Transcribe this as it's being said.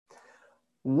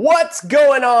What's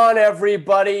going on,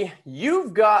 everybody?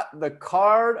 You've got the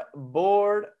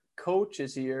Cardboard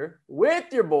Coaches here with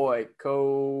your boy,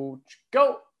 Coach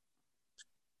Go.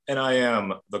 And I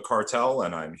am the Cartel,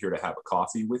 and I'm here to have a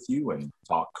coffee with you and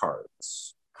talk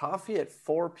cards. Coffee at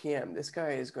 4 p.m. This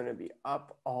guy is going to be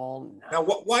up all Now,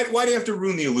 night. why do you have to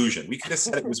ruin the illusion? We could have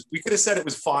said it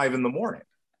was 5 in the morning.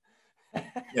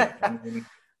 Yeah, I mean,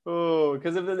 Oh,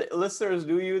 because if the listeners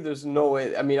knew you, there's no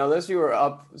way. I mean, unless you were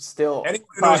up still anyone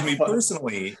who knows 5, me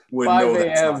personally would 5 know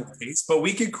that's not a.m. the case. But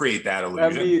we could create that That'd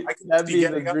illusion. be I could just that'd be be the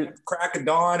getting up dream. at the crack of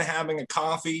dawn, having a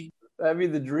coffee. That'd be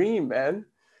the dream, man.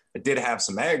 I did have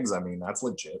some eggs. I mean, that's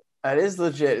legit. That is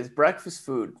legit. It's breakfast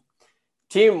food.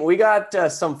 Team, we got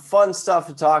some fun stuff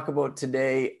to talk about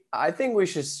today. I think we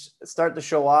should start the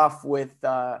show off with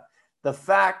the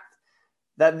fact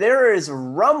that there is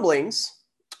rumblings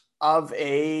of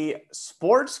a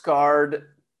sports card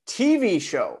TV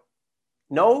show.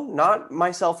 No, not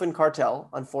myself and Cartel,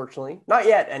 unfortunately. Not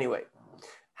yet, anyway.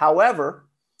 However,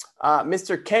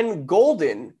 Mr. Ken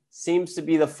Golden seems to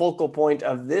be the focal point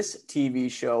of this TV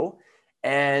show.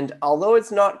 And although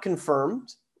it's not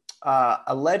confirmed,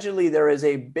 allegedly there is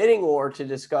a bidding war to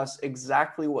discuss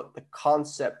exactly what the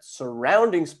concept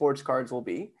surrounding sports cards will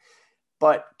be.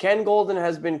 But Ken Golden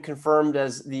has been confirmed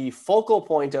as the focal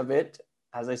point of it.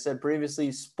 As I said previously,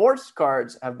 sports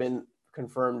cards have been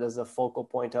confirmed as the focal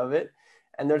point of it.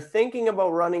 And they're thinking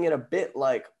about running it a bit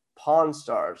like Pawn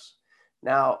Stars.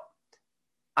 Now,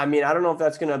 I mean, I don't know if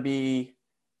that's going to be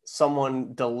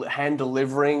someone hand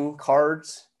delivering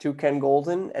cards to Ken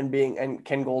Golden and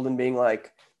Ken Golden being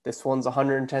like, this one's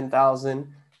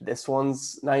 110,000, this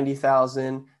one's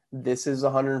 90,000, this is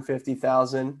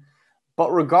 150,000.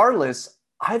 But regardless,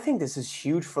 I think this is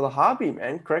huge for the hobby,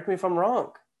 man. Correct me if I'm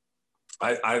wrong.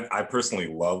 I personally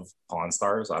love Pawn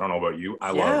Stars. I don't know about you.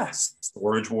 I love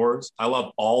Storage Wars. I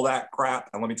love all that crap.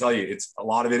 And let me tell you, it's a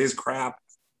lot of it is crap.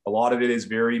 A lot of it is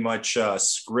very much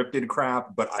scripted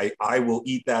crap, but I will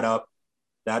eat that up.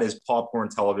 That is popcorn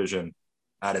television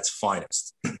at its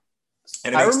finest. And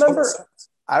it I makes total remember sense.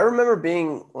 I remember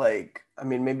being like, I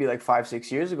mean, maybe like 5,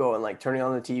 6 years ago and like turning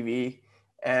on the TV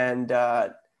and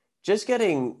just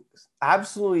getting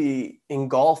absolutely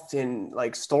engulfed in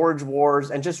like Storage Wars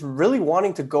and just really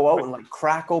wanting to go out and like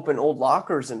crack open old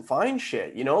lockers and find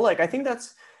shit, like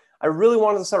I really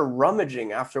wanted to start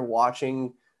rummaging after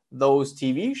watching those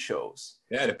TV shows.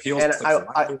 Yeah, it appeals And to I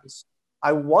collectors.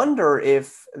 I wonder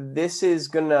if this is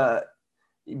gonna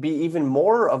be even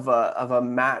more of a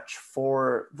match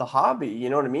for the hobby.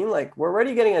 You know what I mean? Like we're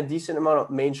already getting a decent amount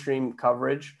of mainstream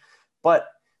coverage, but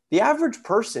the average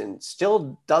person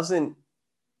still doesn't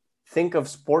think of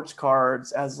sports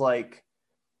cards as like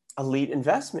elite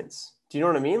investments. Do you know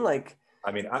what I mean? Like,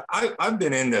 I mean, I've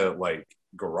been into like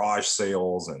garage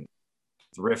sales and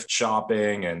thrift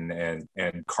shopping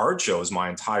and card shows my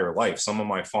entire life. Some of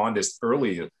my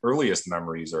earliest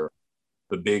memories are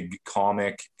the big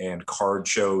comic and card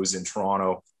shows in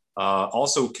Toronto.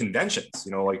 Also conventions,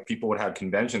 like people would have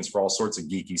conventions for all sorts of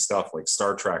geeky stuff like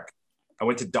Star Trek. I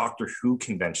went to Doctor Who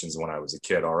conventions when I was a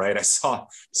kid. All right. I saw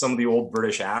some of the old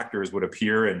British actors would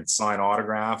appear and sign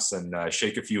autographs and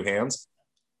shake a few hands.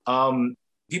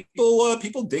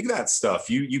 People dig that stuff.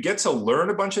 You get to learn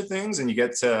a bunch of things, and you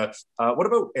get to what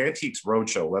about Antiques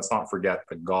Roadshow? Let's not forget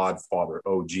the Godfather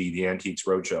OG, the Antiques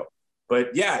Roadshow.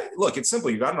 But yeah, look, it's simple.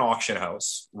 You got an auction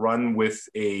house run with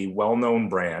a well-known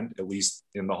brand, at least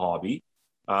in the hobby.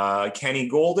 Kenny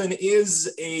Golden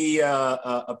is a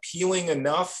appealing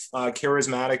enough,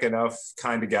 charismatic enough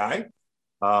kind of guy.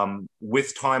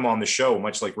 With time on the show,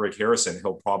 much like Rick Harrison,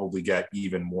 he'll probably get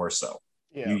even more so.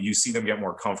 yeah, You see them get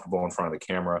more comfortable in front of the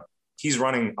camera. He's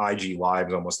running IG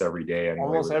lives almost every day anyway.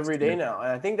 almost every day now.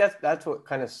 And I think that's what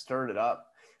kind of stirred it up.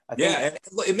 I think, Yeah, and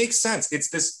it makes sense. It's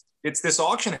this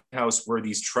auction house where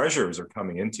these treasures are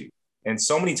coming into. And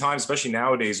so many times, especially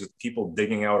nowadays, with people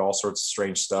digging out all sorts of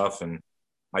strange stuff and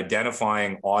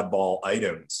identifying oddball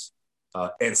items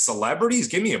and celebrities,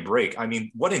 give me a break. I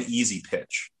mean, what an easy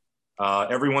pitch.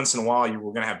 Every once in a while,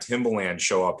 we're going to have Timbaland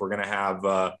show up. We're going to have,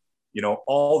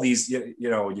 all these,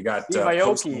 you got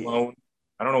Post Malone.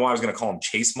 I don't know why I was going to call him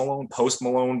Chase Malone, Post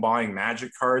Malone buying Magic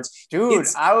cards. dude,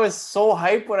 I was so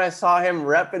hyped when I saw him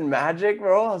repping Magic,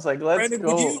 bro. I was like, let's Brandon,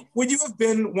 go. would you have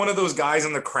been one of those guys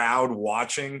in the crowd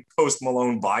watching Post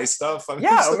Malone buy stuff? I mean,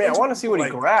 Yeah, I mean, I want to see what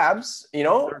he grabs.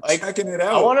 They're checking it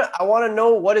out. I want to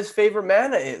know what his favorite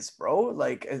mana is, bro.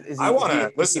 Like, is he? I want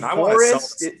to listen. Is he I want to sell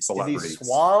forest? this Is he celebrities.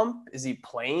 swamp? Is he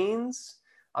plains?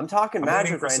 I'm talking I'm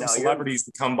waiting Magic for right some now. celebrities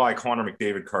to come buy Connor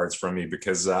McDavid cards from me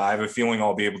because I have a feeling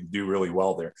I'll be able to do really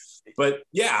well there. But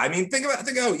yeah, I mean, think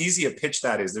how easy a pitch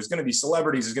that is. There's going to be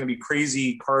celebrities. There's going to be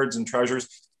crazy cards and treasures.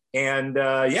 And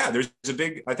yeah,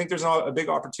 I think there's a big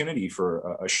opportunity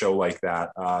for a show like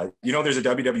that. There's a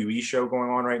WWE show going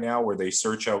on right now where they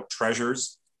search out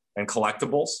treasures and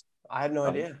collectibles. I had no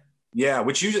idea. Yeah,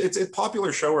 which usually it's a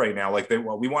popular show right now. Like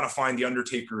we want to find the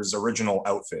Undertaker's original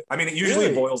outfit. I mean, it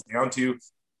usually boils down to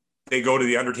they go to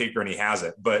the Undertaker and he has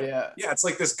it. But yeah, it's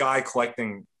like this guy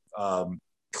collecting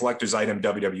collector's item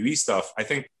WWE stuff. I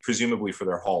think presumably for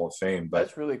their Hall of Fame. But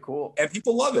that's really cool, and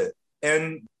people love it,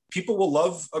 and people will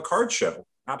love a card show,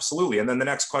 absolutely. And then the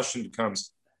next question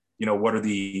becomes, what are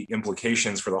the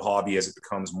implications for the hobby as it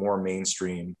becomes more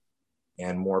mainstream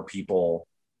and more people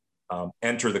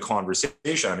enter the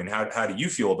conversation? I mean, how do you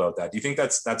feel about that? Do you think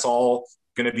that's all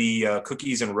going to be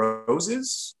cookies and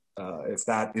roses if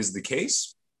that is the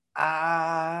case?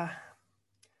 I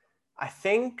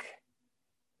think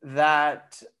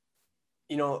that,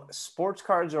 sports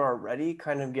cards are already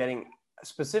kind of getting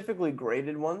specifically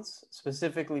graded ones,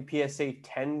 specifically PSA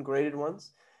 10 graded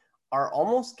ones, are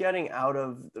almost getting out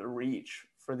of the reach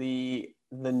for the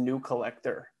new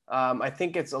collector. I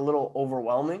think it's a little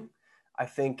overwhelming. I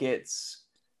think it's,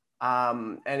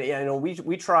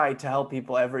 we try to help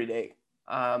people every day.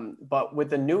 But with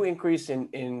the new increase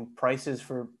in prices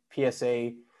for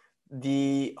PSA,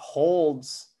 the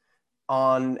holds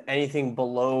on anything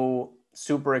below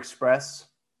Super Express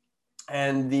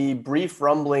and the brief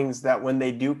rumblings that when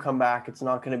they do come back, it's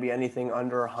not going to be anything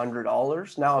under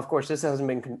 $100. Now, of course, this hasn't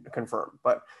been confirmed,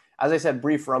 but as I said,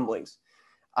 brief rumblings.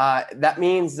 That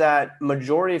means that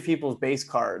majority of people's base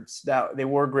cards that they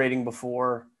were grading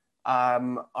before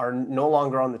are no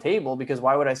longer on the table, because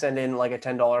why would I send in like a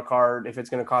 $10 card if it's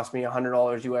going to cost me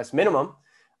 $100 US minimum?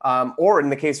 Or in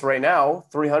the case right now,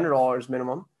 $300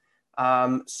 minimum.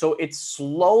 So it's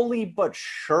slowly but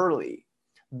surely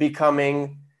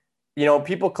becoming,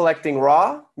 people collecting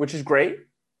raw, which is great,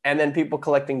 and then people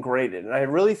collecting graded. And I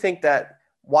really think that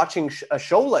watching a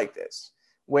show like this,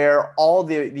 where all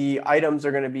the items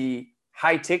are going to be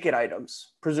high ticket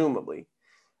items, presumably,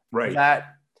 right,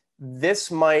 that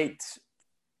this might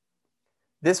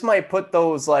put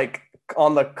those like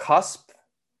on the cusp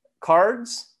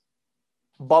cards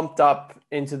bumped up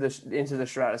into the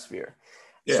stratosphere.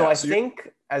 Yeah, so I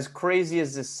think, as crazy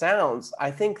as this sounds, I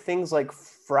think things like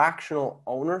fractional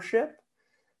ownership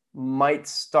might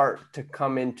start to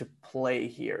come into play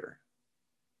here.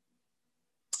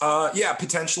 Yeah,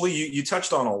 potentially. You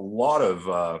touched on a lot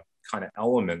of kind of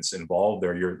elements involved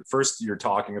there. You're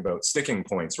talking about sticking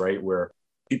points, right? Where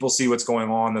people see what's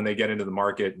going on, then they get into the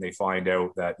market and they find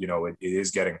out that, it is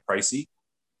getting pricey.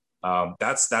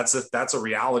 That's a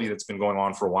reality that's been going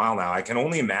on for a while now. I can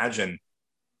only imagine.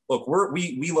 Look,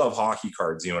 we love hockey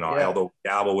cards, you and I, although we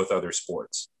dabble with other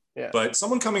sports. Yeah. But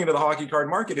someone coming into the hockey card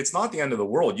market, it's not the end of the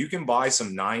world. You can buy some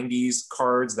 90s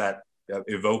cards that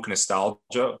evoke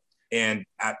nostalgia and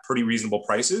at pretty reasonable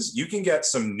prices. You can get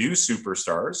some new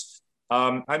superstars.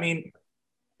 I mean,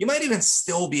 you might even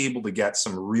still be able to get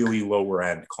some really lower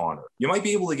end Connor. You might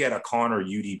be able to get a Connor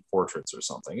UD portraits or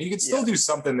something. You could still do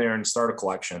something there and start a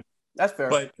collection. That's fair.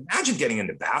 But imagine getting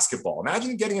into basketball.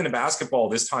 Imagine getting into basketball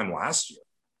this time last year.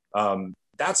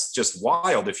 That's just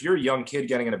wild. If you're a young kid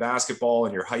getting into basketball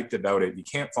and you're hyped about it, you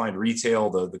can't find retail.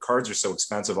 The cards are so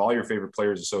expensive. All your favorite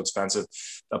players are so expensive.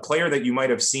 A player that you might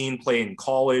have seen play in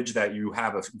college that you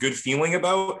have a good feeling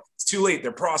about, it's too late.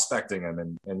 They're prospecting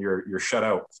them and you're shut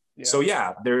out. Yeah. So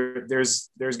yeah, there's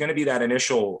going to be that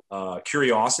initial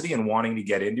curiosity and wanting to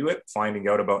get into it, finding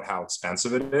out about how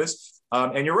expensive it is.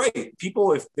 And you're right.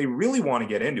 People, if they really want to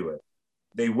get into it,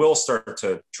 they will start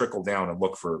to trickle down and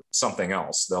look for something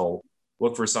else. They'll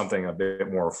look for something a bit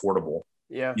more affordable.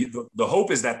 Yeah. The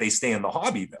hope is that they stay in the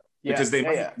hobby though, because they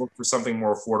might look for something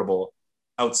more affordable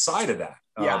outside of that.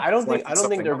 Yeah, I don't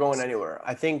think they're going anywhere.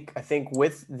 I think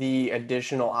with the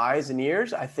additional eyes and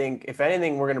ears, I think if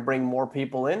anything, we're going to bring more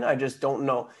people in. I just don't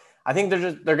know. I think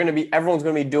everyone's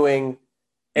going to be doing,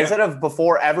 instead of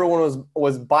before, everyone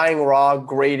was buying raw,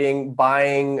 grading,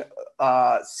 buying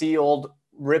sealed,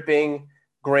 ripping,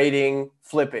 grading,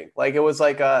 flipping. Like it was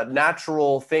like a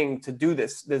natural thing to do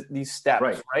these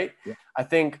steps, right? Yeah. I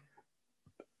think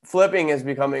flipping is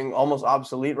becoming almost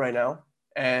obsolete right now.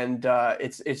 And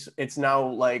it's now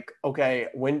like, okay,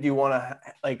 when do you want to,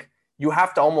 like, you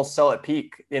have to almost sell at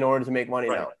peak in order to make money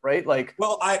now, right? Like,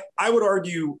 well, I would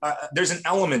argue there's an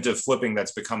element of flipping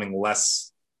that's becoming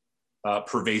less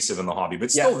pervasive in the hobby,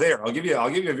 but still there. I'll give you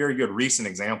a very good recent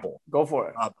example. Go for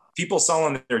it. People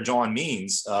selling their John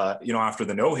Means, after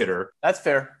the no-hitter. That's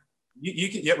fair. You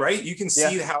can, yeah, right. You can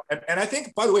see how, and I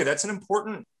think, by the way, that's an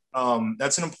important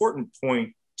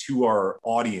point to our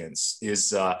audience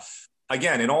is,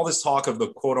 again, in all this talk of the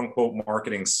quote unquote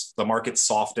marketing, the market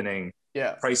softening,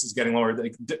 prices getting lower.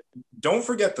 Like, don't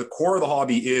forget the core of the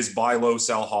hobby is buy low,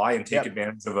 sell high, and take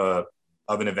advantage of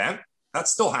an event. That's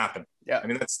still happening. Yeah. I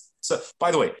mean, that's so. By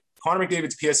the way, Connor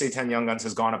McDavid's PSA 10 Young Guns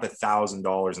has gone up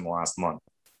 $1,000 in the last month,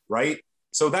 right?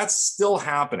 So that's still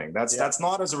happening. That's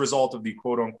not as a result of the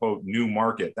quote unquote new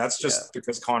market. That's just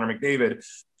because Connor McDavid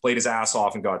played his ass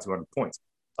off and got 200 points.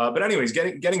 But anyways,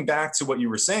 getting back to what you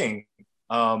were saying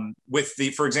with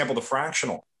for example, the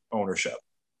fractional ownership,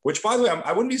 which by the way,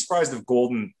 I wouldn't be surprised if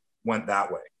Golden went that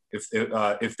way.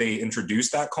 If they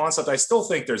introduced that concept, I still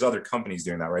think there's other companies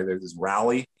doing that, right? There's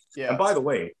Rally. Yeah. And by the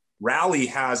way, Rally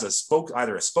has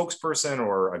either a spokesperson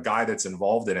or a guy that's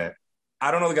involved in it. I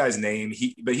don't know the guy's name.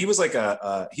 But he was like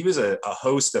a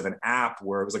host of an app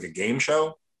where it was like a game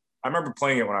show. I remember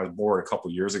playing it when I was bored a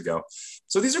couple years ago.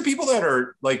 So these are people that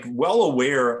are like well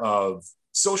aware of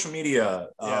social media,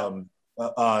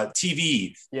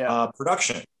 TV,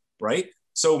 production, right?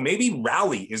 So maybe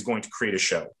Rally is going to create a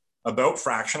show about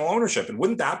fractional ownership. And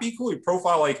wouldn't that be cool? You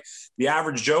profile like the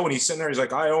average Joe and he's sitting there, he's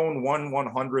like, I own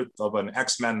 1/100th of an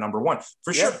X-Men #1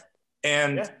 for sure.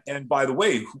 And by the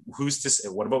way, who's to say,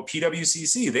 what about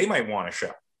PWCC? They might want a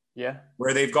show. Yeah.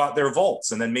 Where they've got their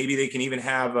vaults, and then maybe they can even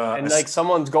have like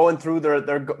someone's going through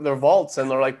their vaults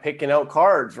and they're like picking out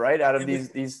cards, right? Out of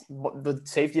the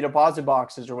safety deposit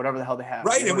boxes or whatever the hell they have.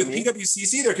 Right. And with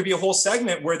PWCC, there could be a whole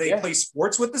segment where they play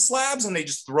sports with the slabs and they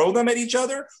just throw them at each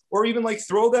other, or even like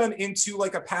throw them into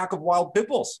like a pack of wild pit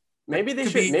bulls. Maybe they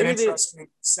should be an interesting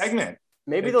segment.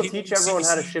 Maybe they'll teach everyone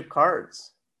how to ship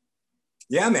cards.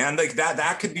 Yeah, man, like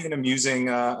that could be an amusing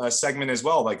segment as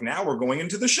well. Like now we're going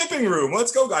into the shipping room.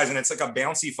 Let's go, guys. And it's like a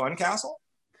bouncy fun castle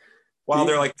while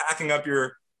they're like packing up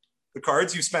the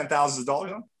cards you spent thousands of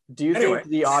dollars on. Do you think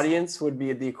the audience would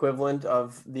be the equivalent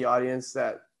of the audience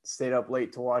that stayed up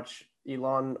late to watch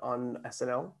Elon on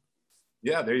SNL?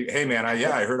 Yeah, hey, man,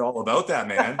 I heard all about that,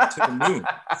 man. To the moon.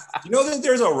 You know that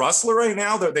there's a wrestler right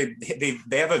now that they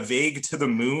have a vague to the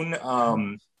moon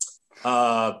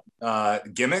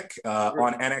gimmick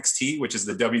on NXT, which is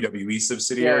the WWE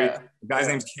subsidiary. The guy's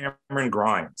name's Cameron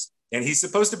Grimes, and he's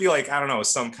supposed to be like, I don't know,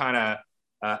 some kind of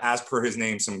as per his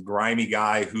name, some grimy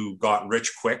guy who got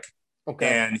rich quick.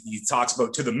 And he talks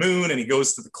about to the moon, and he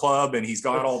goes to the club, and he's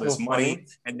got all this money,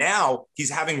 and now he's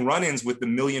having run-ins with the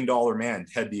 $1 Million Man,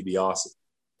 Ted DiBiase.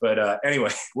 But anyway,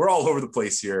 we're all over the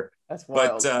place here. That's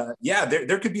wild. But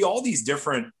there could be all these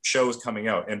different shows coming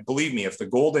out, and believe me, if the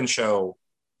Golden Show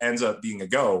ends up being a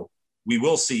go, we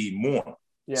will see more.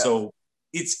 So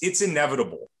it's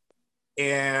inevitable,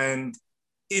 and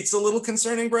it's a little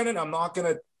concerning, Brendan. I'm not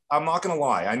gonna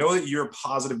lie. I know that you're a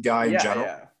positive guy in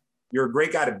general. You're a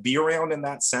great guy to be around in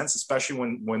that sense, especially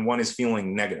when one is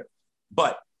feeling negative.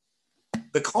 But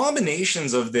the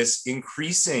combinations of this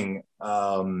increasing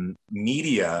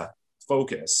media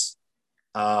focus,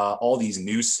 all these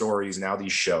news stories, now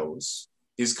these shows,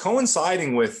 is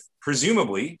coinciding with,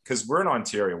 presumably, because we're in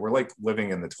Ontario, we're like living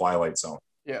in the twilight zone.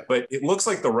 Yeah. But it looks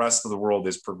like the rest of the world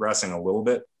is progressing a little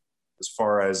bit as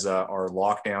far as our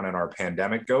lockdown and our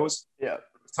pandemic goes. Yeah.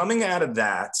 Coming out of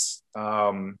that,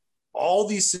 all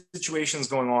these situations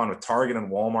going on with Target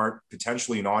and Walmart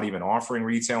potentially not even offering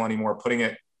retail anymore, putting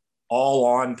it all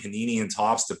on Panini and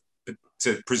Topps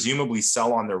to presumably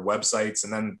sell on their websites,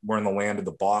 and then we're in the land of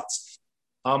the bots.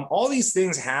 All these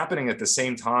things happening at the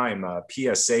same time,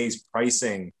 PSAs,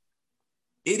 pricing,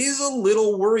 it is a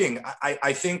little worrying.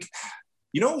 I think,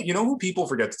 you know who people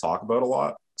forget to talk about a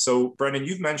lot? So, Brendan,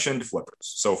 you've mentioned flippers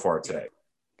so far today.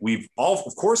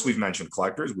 Of course, we've mentioned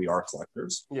collectors. We are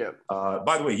collectors. Yeah.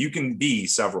 By the way, you can be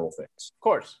several things. Of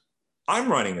course.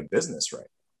 I'm running a business right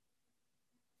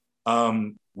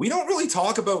now. We don't really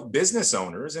talk about business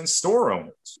owners and store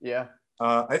owners. Yeah.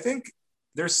 I think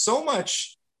there's so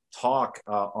much talk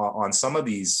on some of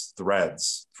these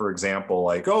threads, for example,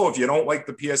 like, oh, if you don't like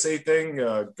the PSA thing,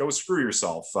 go screw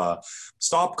yourself.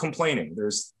 Stop complaining.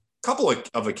 There's a couple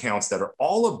of accounts that are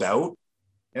all about,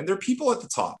 and they're people at the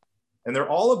top, and they're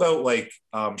all about like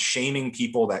shaming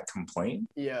people that complain.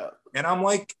 Yeah. And I'm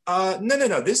like,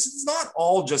 no. This is not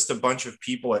all just a bunch of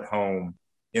people at home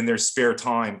in their spare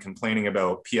time complaining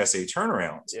about PSA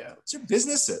turnarounds. Yeah. These are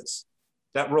businesses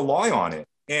that rely on it.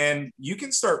 And you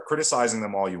can start criticizing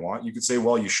them all you want. You could say,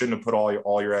 well, you shouldn't have put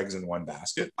all your eggs in one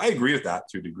basket. I agree with that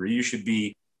to a degree. You should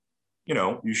be,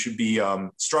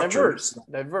 structured.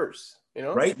 Diverse,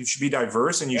 right? You should be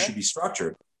diverse and you should be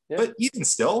structured. Yeah. But even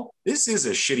still, this is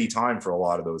a shitty time for a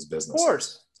lot of those businesses. Of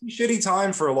course. It's a shitty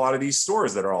time for a lot of these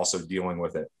stores that are also dealing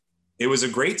with it. it was a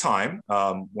great time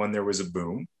when there was a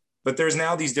boom, but there's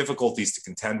now these difficulties to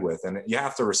contend with, and you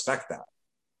have to respect that.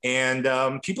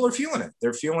 And people are feeling it.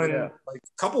 They're feeling like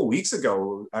a couple of weeks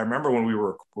ago. I remember when we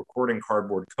were recording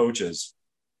Cardboard Coaches.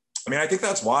 I mean, I think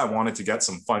that's why I wanted to get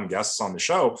some fun guests on the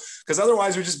show, because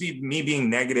otherwise it would just be me being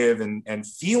negative and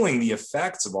feeling the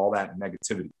effects of all that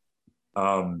negativity.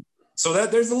 So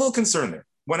that there's a little concern there.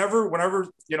 Whenever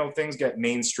things get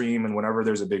mainstream and whenever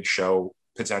there's a big show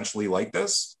potentially like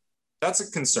this, that's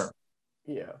a concern.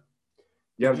 Yeah.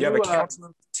 You have a counter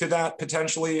to that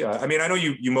potentially. I mean, I know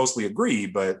you mostly agree,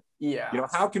 but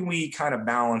how can we kind of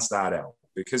balance that out?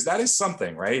 Because that is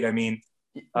something, right? I mean,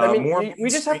 we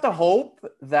just have to hope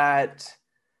that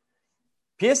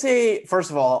PSA,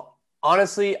 first of all,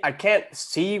 honestly, I can't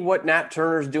see what Nat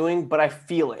Turner's doing, but I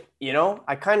feel it,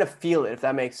 I kind of feel it, if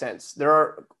that makes sense. There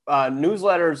are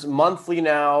newsletters monthly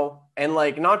now, and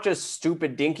like not just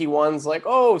stupid dinky ones like,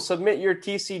 oh, submit your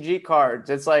TCG cards.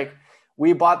 It's like,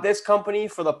 we bought this company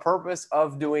for the purpose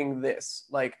of doing this.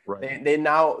 Like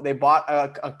they bought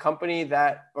a company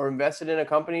or invested in a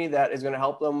company that is going to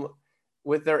help them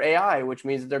with their AI, which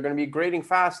means that they're going to be grading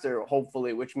faster,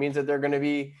 hopefully, which means that they're going to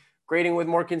be grading with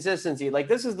more consistency. Like,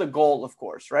 this is the goal, of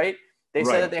course, right? They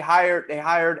said that they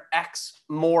hired X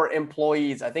more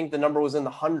employees. I think the number was in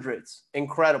the hundreds.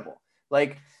 Incredible.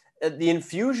 Like, the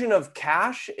infusion of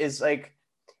cash is like,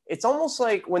 it's almost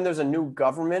like when there's a new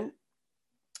government,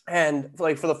 and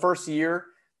like for the first year,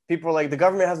 people are like, the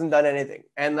government hasn't done anything.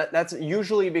 And that's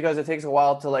usually because it takes a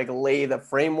while to like lay the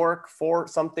framework for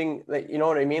something that, you know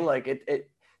what I mean? Like it. Sure.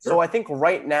 So I think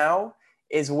right now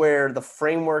is where the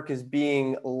framework is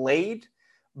being laid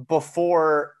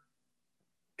before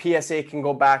PSA can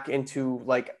go back into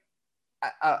like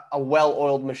a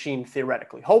well-oiled machine,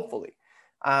 theoretically, hopefully.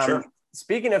 Sure.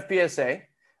 Speaking of PSA,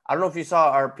 I don't know if you saw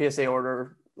our PSA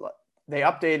order. They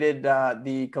updated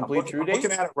the complete through date. I'm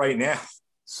looking at it right now.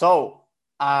 So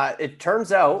it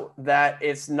turns out that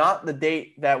it's not the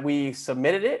date that we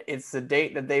submitted it. It's the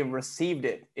date that they received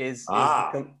it is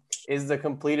the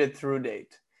completed through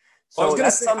date. So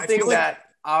that's something that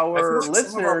our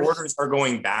listeners, some of our orders are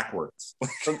going backwards.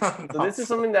 so this is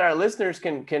something that our listeners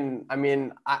can. I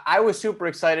mean, I was super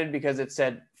excited because it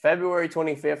said February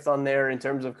 25th on there in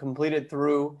terms of completed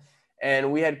through,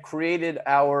 and we had created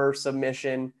our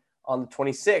submission on the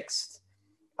 26th.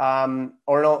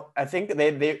 Or no, I think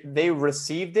they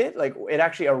received it. Like, it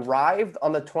actually arrived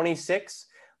on the 26th,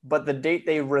 but the date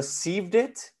they received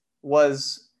it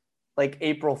was like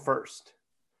April 1st.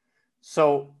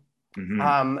 So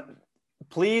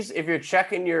please, if you're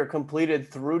checking your completed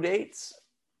through dates,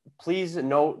 please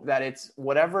note that it's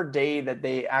whatever day that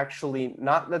they actually,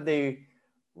 not that it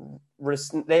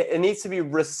needs to be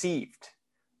received.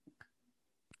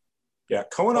 Yeah,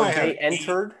 Co and I have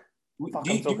entered.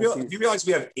 Do you realize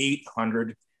we have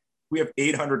 800? We have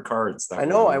 800 cards. I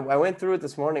know. I went through it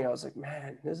this morning. I was like,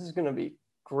 man, this is going to be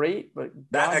great. But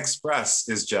that Express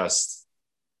is just...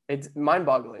 It's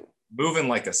mind-boggling. Moving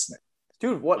like a snake.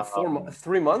 Dude, what,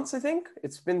 3 months, I think?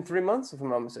 It's been 3 months, if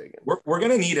I'm not mistaken. We're going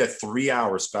to need a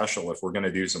 3-hour special if we're going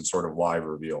to do some sort of live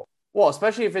reveal. Well,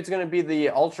 especially if it's going to be the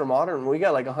Ultra Modern. We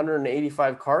got like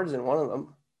 185 cards in one of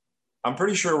them. I'm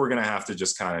pretty sure we're going to have to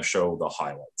just kind of show the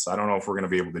highlights. I don't know if we're going to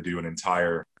be able to do an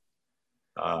entire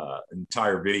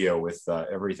video with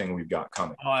everything we've got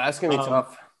coming. Oh, that's going to be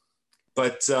tough.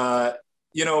 But,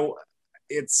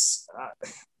 it's,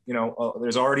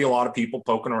 there's already a lot of people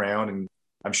poking around, and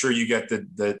I'm sure you get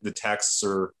the texts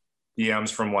or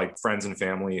DMs from like friends and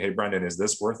family. Hey, Brendan, is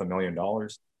this worth $1 million?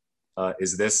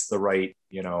 Is this the right,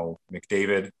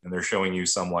 McDavid? And they're showing you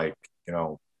some like,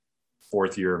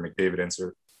 4th year McDavid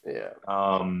insert. Yeah.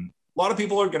 A lot of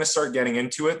people are going to start getting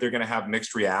into it. They're going to have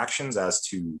mixed reactions as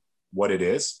to what it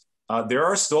is. There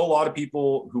are still a lot of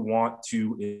people who want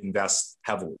to invest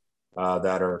heavily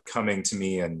that are coming to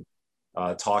me and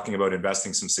talking about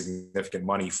investing some significant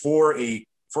money for a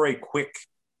quick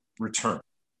return.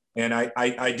 And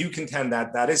I do contend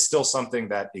that that is still something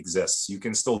that exists. You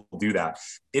can still do that.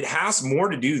 It has more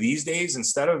to do these days,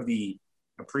 instead of the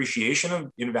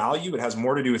appreciation in value, it has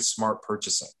more to do with smart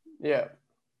purchasing. Yeah.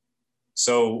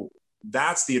 So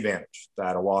that's the advantage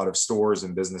that a lot of stores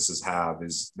and businesses have,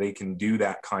 is they can do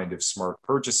that kind of smart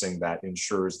purchasing that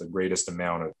ensures the greatest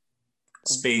amount of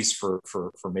space for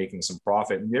making some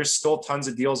profit. And there's still tons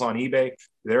of deals on eBay.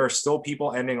 There are still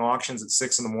people ending auctions at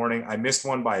 6 a.m. I missed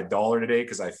one by $1 today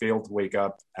because I failed to wake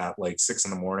up at like 6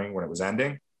 a.m. when it was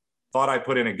ending. Thought I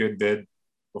put in a good bid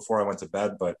before I went to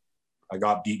bed, but I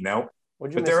got beaten out.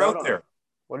 But they're out there.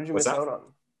 What did you miss out on?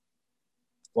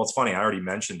 Well, it's funny. I already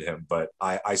mentioned him, but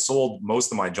I sold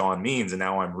most of my John Means, and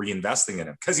now I'm reinvesting in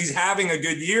him because he's having a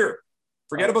good year.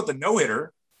 Forget about the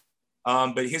no-hitter,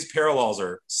 but his parallels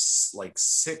are like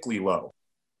sickly low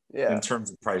in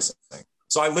terms of pricing.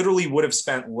 So I literally would have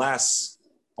spent less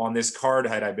on this card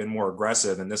had I been more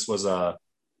aggressive, and this was a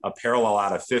parallel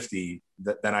out of 50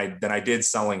 than I did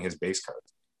selling his base cards.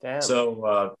 Damn.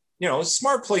 So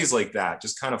smart plays like that,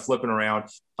 just kind of flipping around,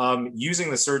 using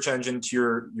the search engine to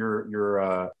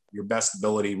your best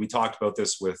ability. We talked about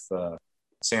this with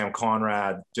Sam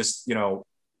Conrad. Just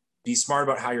be smart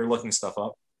about how you're looking stuff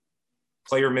up.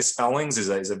 Player misspellings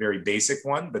is a very basic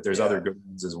one, but there's other good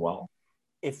ones as well.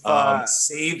 If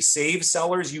save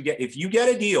sellers, if you get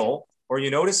a deal or you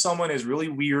notice someone is really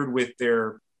weird with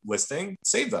their listing,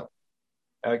 save them.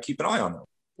 Keep an eye on them.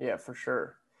 Yeah, for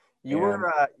sure. You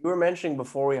were mentioning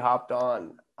before we hopped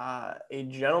on, a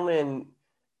gentleman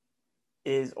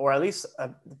is, or at least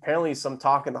apparently some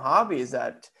talk in the hobby is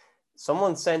that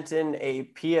someone sent in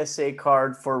a PSA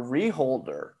card for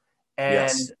Reholder,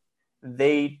 and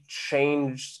they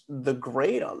changed the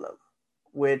grade on them,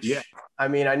 which I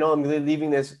mean, I know I'm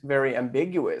leaving this very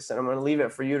ambiguous, and I'm going to leave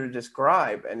it for you to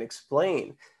describe and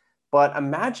explain. But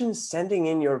imagine sending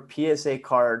in your PSA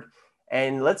card,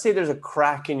 and let's say there's a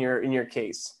crack in your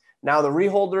case. Now the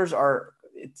reholders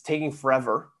it's taking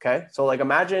forever. Okay. So like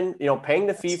imagine, paying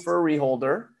the fee for a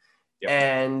reholder,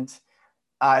 and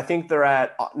I think they're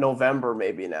at November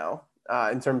maybe now,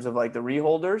 in terms of like the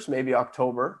reholders, maybe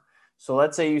October. So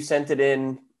let's say you sent it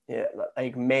in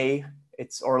like May,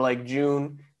 or like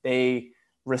June, they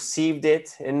received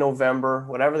it in November,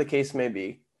 whatever the case may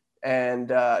be. And,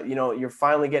 you're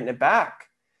finally getting it back,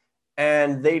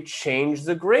 and they change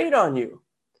the grade on you.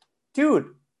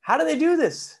 Dude, how do they do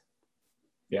this?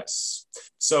 Yes.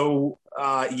 So,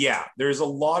 there's a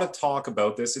lot of talk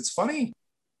about this. It's funny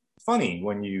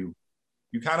when you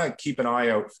kind of keep an eye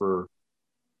out for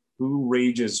who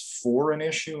rages for an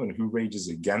issue and who rages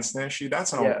against an issue.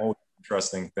 That's an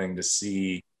interesting thing to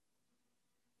see.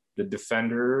 The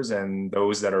defenders and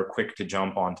those that are quick to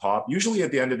jump on top. Usually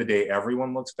at the end of the day,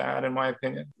 everyone looks bad, in my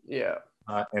opinion. Yeah.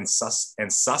 And sus.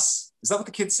 Is that what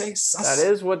the kids say? Sus.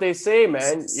 That is what they say,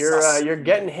 man. You're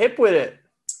getting hip with it.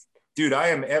 Dude,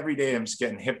 every day I'm just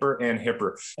getting hipper and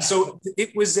hipper. So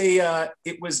it was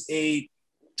a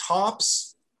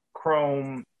Topps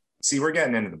Chrome. See, we're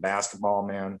getting into the basketball,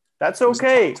 man. That's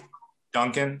okay.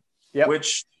 Duncan, yep.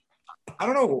 Which I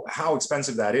don't know how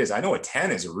expensive that is. I know a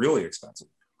 10 is really expensive,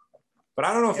 but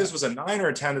I don't know if this was a 9 or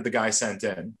a 10 that the guy sent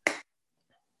in.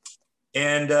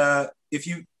 And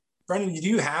Brendan, do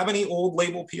you have any old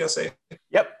label PSA?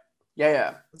 Yep.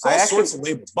 Yeah. It's all sorts of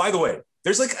labels. By the way,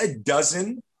 there's like a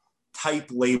dozen type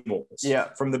labels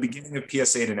from the beginning of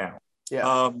PSA to now.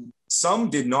 Yeah. Some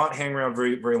did not hang around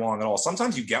very, very long at all.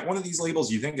 Sometimes you get one of these labels,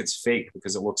 you think it's fake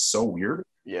because it looks so weird.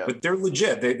 Yeah. But they're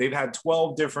legit. They've had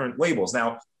 12 different labels.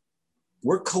 Now,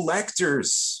 we're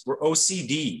collectors. We're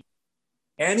OCD.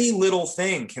 Any little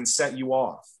thing can set you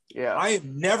off. Yeah. I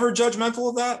am never judgmental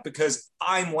of that because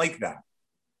I'm like that.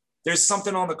 There's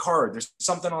something on the card. There's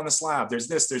something on the slab. There's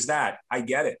this, there's that. I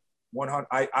get it. 100.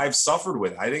 I've suffered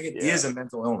with it. I think it is a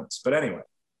mental illness. But anyway,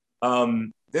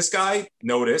 this guy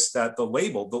noticed that the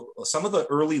label, some of the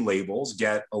early labels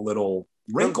get a little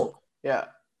wrinkled. Yeah.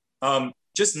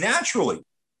 Just naturally.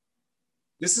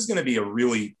 This is going to be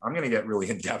I'm going to get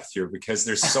really in depth here because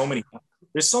there's so many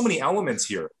elements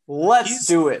here. Let's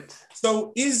do it.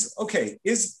 So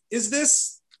this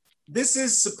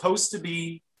is supposed to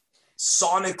be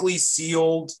sonically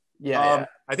sealed. Yeah.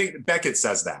 I think Beckett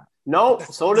says that. No,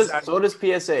 so does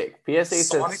PSA. PSA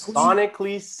says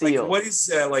sonically sealed. Like what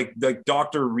is like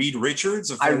Dr. Reed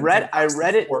Richards? I read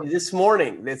it this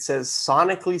morning. It says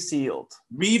sonically sealed.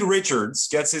 Reed Richards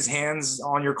gets his hands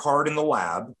on your card in the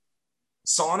lab,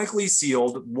 sonically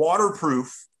sealed,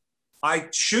 waterproof. I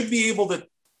should be able to.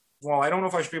 Well, I don't know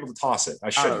if I should be able to toss it. I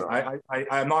shouldn't.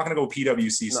 I'm not going to go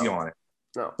PWCC on it.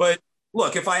 No. But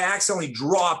look, if I accidentally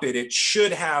drop it, it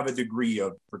should have a degree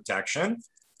of protection.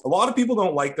 A lot of people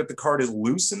don't like that the card is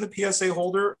loose in the PSA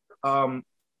holder. I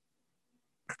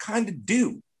kind of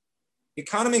do. It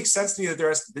kind of makes sense to me that there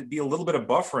has to be a little bit of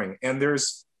buffering, and there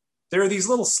are these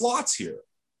little slots here.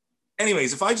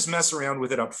 Anyways, if I just mess around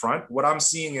with it up front, what I'm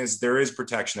seeing is there is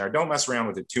protection there. Don't mess around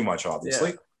with it too much,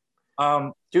 obviously.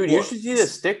 Dude, you should see the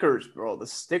stickers, bro. The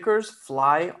stickers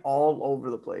fly all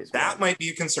over the place. That might be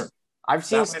a concern. I've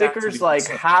seen stickers like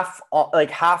half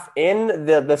in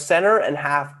the center and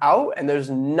half out, and there's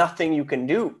nothing you can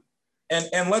do.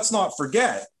 And let's not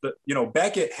forget that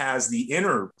Beckett has the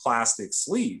inner plastic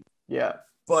sleeve. Yeah.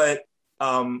 But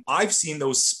I've seen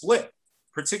those split,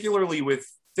 particularly with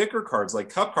thicker cards like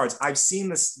cup cards. I've seen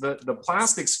the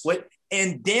plastic split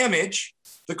and damage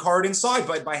the card inside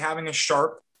by having a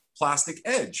sharp plastic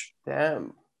edge.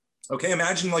 Damn. Okay,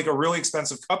 imagine like a really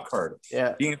expensive cup card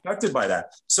Yeah. being affected by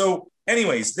that. So,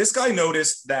 anyways, this guy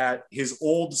noticed that his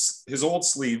old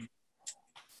sleeve.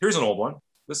 Here's an old one.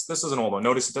 This is an old one.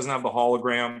 Notice it doesn't have the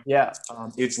hologram. Yeah.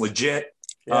 It's legit.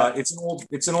 Yeah. It's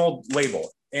an old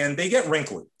label, and they get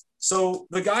wrinkly. So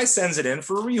the guy sends it in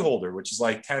for a reholder, which is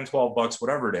like 10, 12 bucks,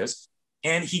 whatever it is,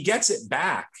 and he gets it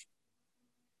back.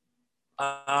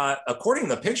 According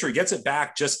to the picture, he gets it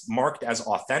back just marked as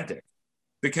authentic,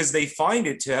 because they find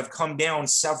it to have come down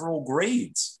several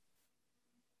grades.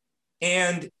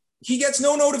 And he gets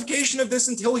no notification of this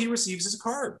until he receives his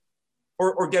card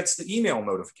or gets the email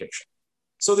notification.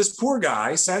 So this poor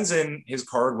guy sends in his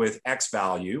card with X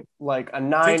value. Like a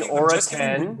 9 or a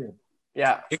 10.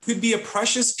 Yeah. It could be a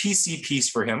precious PC piece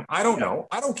for him. I don't know.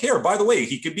 I don't care. By the way,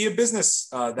 he could be a business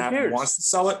that wants to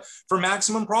sell it for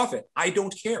maximum profit. I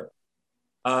don't care.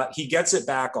 He gets it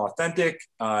back authentic.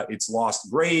 It's lost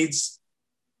grades.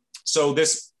 So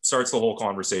this starts the whole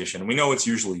conversation. And we know it's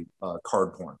usually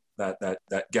card porn that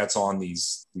gets on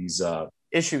these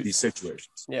issues, these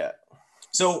situations. Yeah.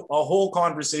 So a whole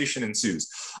conversation ensues.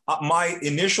 My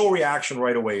initial reaction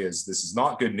right away is this is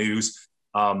not good news.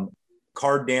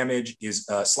 Card damage is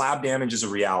slab damage is a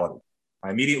reality. I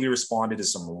immediately responded to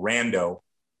some rando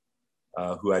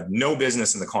who had no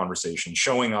business in the conversation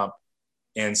showing up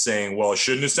and saying, well,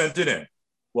 shouldn't have sent it in.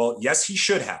 Well, yes, he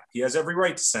should have. He has every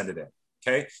right to send it in.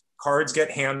 Okay. Cards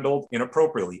get handled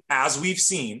inappropriately, as we've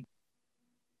seen,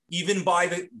 even by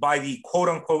the quote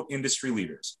unquote industry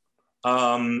leaders.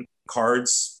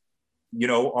 Cards,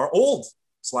 are old.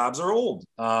 Slabs are old.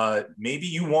 Maybe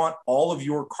you want all of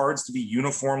your cards to be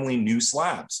uniformly new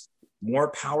slabs.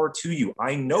 More power to you.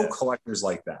 I know collectors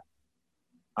like that.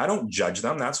 I don't judge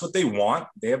them. That's what they want.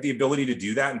 They have the ability to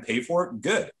do that and pay for it.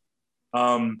 Good.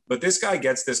 But this guy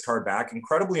gets this card back,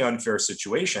 incredibly unfair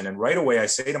situation. And right away I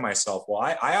say to myself, well,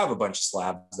 I have a bunch of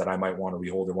slabs that I might want to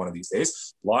reholder one of these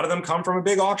days. A lot of them come from a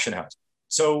big auction house.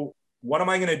 So what am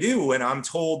I going to do when I'm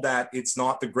told that it's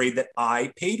not the grade that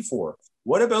I paid for?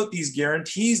 What about these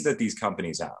guarantees that these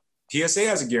companies have? PSA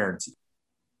has a guarantee.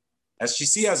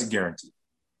 SGC has a guarantee.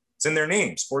 It's in their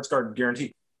name, Sports Card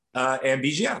Guarantee, and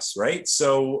BGS, right?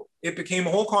 So it became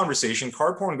a whole conversation.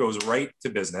 Card porn goes right to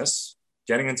business,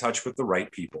 getting in touch with the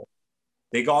right people.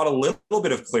 They got a little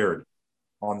bit of clarity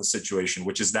on the situation,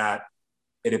 which is that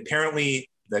it apparently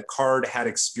the card had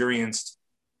experienced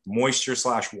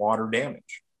moisture/water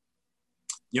damage.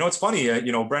 It's funny,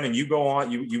 Brendan, you go on,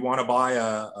 you want to buy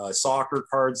a soccer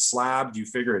card slabbed, you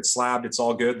figure it's slabbed, it's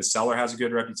all good. The seller has a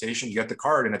good reputation. You get the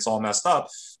card and it's all messed up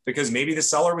because maybe the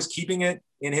seller was keeping it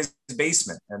in his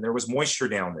basement and there was moisture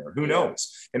down there. Who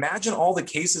knows? Imagine all the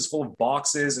cases full of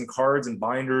boxes and cards and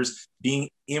binders being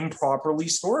improperly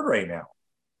stored right now.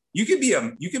 You could be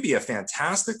a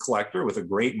fantastic collector with a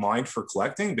great mind for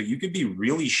collecting, but you could be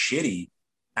really shitty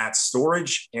at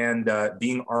storage and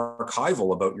being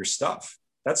archival about your stuff.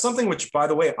 That's something which, by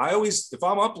the way, if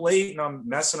I'm up late and I'm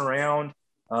messing around,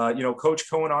 Coach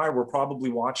Co and I, we're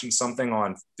probably watching something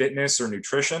on fitness or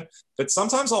nutrition, but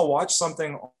sometimes I'll watch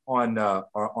something on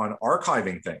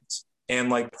archiving things and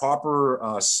like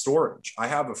proper storage. I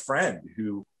have a friend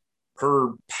who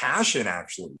her passion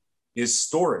actually is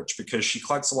storage because she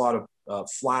collects a lot of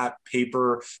flat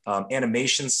paper,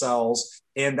 animation cells,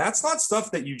 and that's not stuff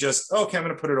that you just, okay, I'm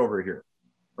going to put it over here.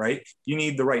 Right? You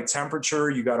need the right temperature.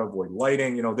 You got to avoid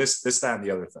lighting, this, that, and the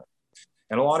other thing.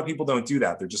 And a lot of people don't do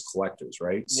that. They're just collectors,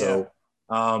 right? Yeah.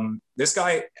 So this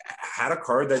guy had a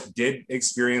card that did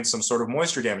experience some sort of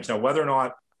moisture damage. Now, whether or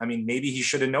not, maybe he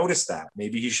should have noticed that.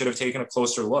 Maybe he should have taken a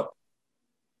closer look.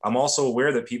 I'm also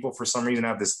aware that people, for some reason,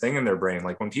 have this thing in their brain.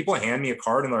 Like when people hand me a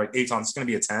card and they're like, hey, Tom, it's going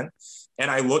to be a 10. And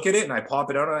I look at it and I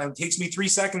pop it out and it takes me 3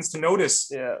 seconds to notice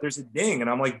there's a ding. And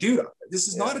I'm like, dude, this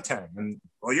is not a 10. And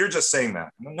well, you're just saying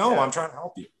that. No, I'm trying to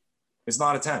help you. It's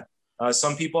not a 10.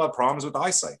 Some people have problems with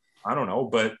eyesight. I don't know.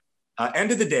 But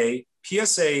end of the day,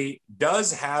 PSA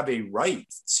does have a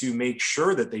right to make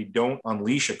sure that they don't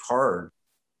unleash a card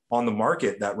on the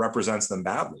market that represents them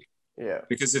badly. Yeah.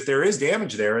 Because if there is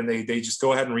damage there and they just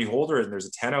go ahead and reholder it and there's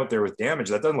a 10 out there with damage,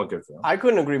 that doesn't look good for them. I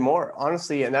couldn't agree more,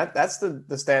 honestly. And that's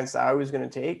the stance that I was going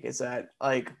to take, is that,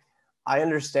 like, I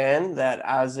understand that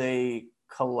as a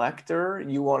collector,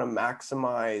 you want to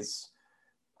maximize.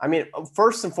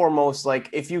 First and foremost, like,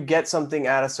 if you get something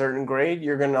at a certain grade,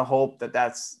 you're going to hope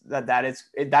that's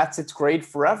its grade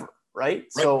forever. Right.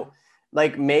 So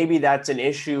like, maybe that's an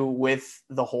issue with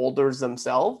the holders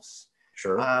themselves.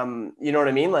 Sure. You know what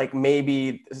I mean? Like,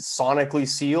 maybe sonically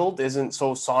sealed isn't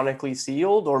so sonically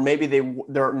sealed, or maybe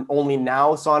they're only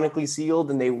now sonically sealed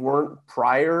and they weren't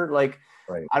prior. Like,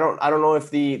 Right. I don't know if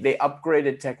they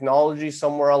upgraded technology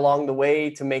somewhere along the way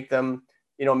to make them,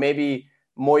 maybe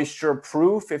moisture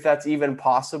proof, if that's even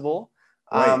possible.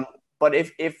 Right. But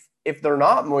if they're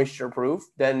not moisture proof,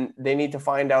 then they need to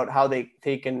find out how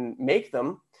they can make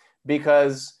them,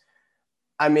 because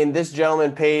I mean, this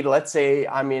gentleman paid, let's say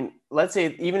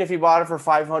even if he bought it for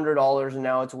 $500 and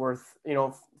now it's worth,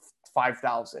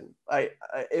 5,000.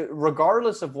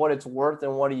 Regardless of what it's worth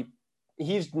and what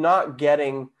he's not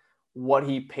getting what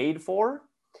he paid for.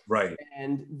 Right.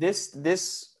 And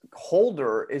this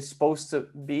holder is supposed to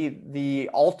be the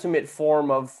ultimate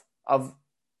form of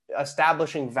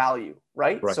establishing value,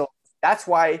 right? Right. So that's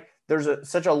why there's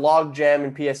such a log jam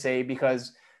in PSA,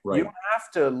 because Right. you don't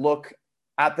have to look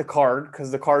at the card,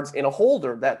 because the card's in a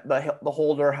holder that the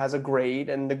holder has a grade,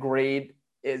 and the grade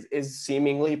is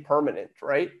seemingly permanent,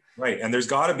 right? Right. And there's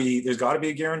got to be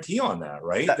a guarantee on that,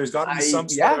 right? There's got to be some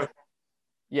yeah. sort of...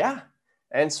 Yeah.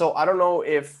 And so I don't know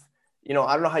if, I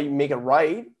don't know how you make it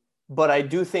right, but I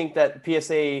do think that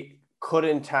PSA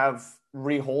couldn't have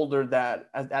reholdered that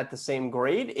at the same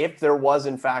grade if there was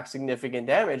in fact significant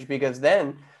damage, because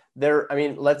then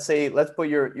let's put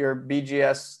your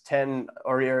BGS 10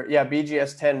 or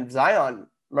BGS 10 Zion.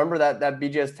 Remember that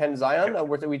BGS 10 Zion that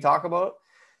we talk about?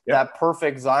 Yep. That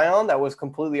perfect Zion that was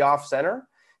completely off center.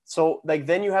 So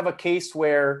then you have a case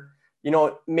where,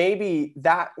 maybe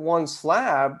that one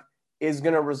slab is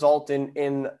going to result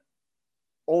in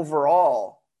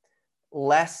overall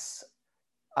less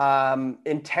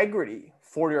integrity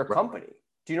for your company.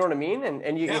 Do you know what I mean?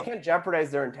 And you can't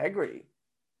jeopardize their integrity.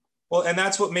 Well, and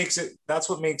that's what makes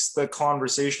the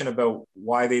conversation about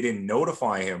why they didn't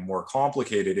notify him more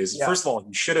complicated. First of all,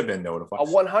 he should have been notified.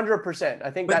 100%.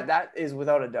 I think that is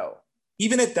without a doubt.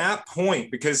 Even at that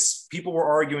point, because people were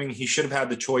arguing he should have had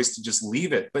the choice to just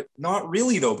leave it, but not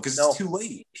really though, because it's too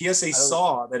late. PSA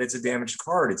saw that it's a damaged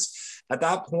card. It's at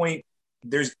that point,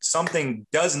 there's something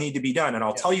does need to be done. And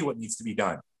I'll tell you what needs to be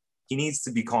done. He needs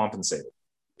to be compensated.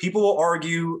 People will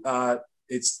argue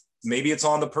maybe it's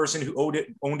on the person who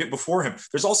owned it before him.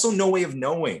 There's also no way of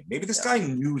knowing. Maybe this guy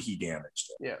knew he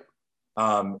damaged it.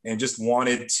 And just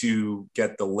wanted to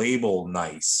get the label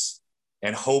nice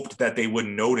and hoped that they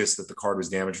wouldn't notice that the card was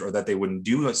damaged or that they wouldn't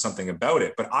do something about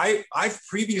it. But I've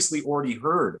previously already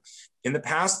heard in the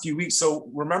past few weeks. So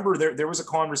remember, there was a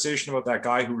conversation about that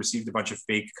guy who received a bunch of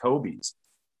fake Kobes.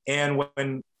 And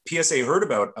when PSA heard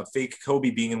about a fake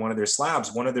Kobe being in one of their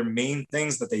slabs, one of their main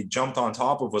things that they jumped on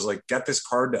top of was like, get this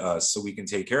card to us so we can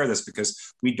take care of this,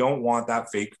 because we don't want that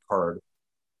fake card,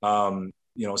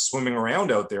 swimming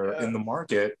around out there in the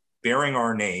market, bearing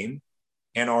our name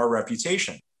and our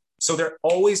reputation. So there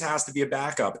always has to be a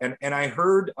backup. And I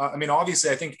heard,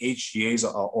 obviously I think HGA is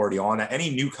already on that.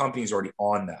 Any new company is already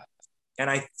on that.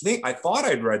 And I thought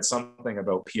I'd read something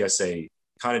about PSA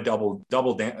kind of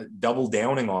double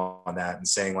downing on that and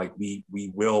saying like, we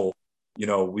will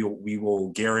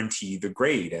guarantee the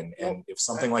grade. And if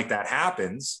something like that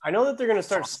happens, I know that they're going to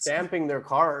start stamping their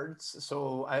cards.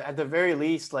 So at the very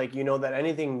least, that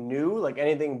anything new, like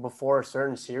anything before a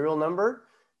certain serial number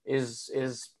is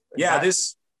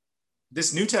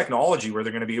this new technology where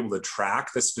they're going to be able to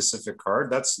track the specific card.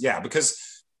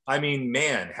 Because how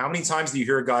many times do you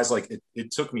hear guys like,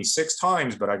 it took me 6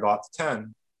 times, but I got to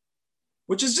 10,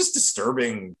 which is just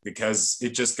disturbing, because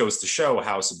it just goes to show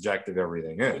how subjective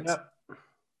everything is. Yep.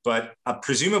 But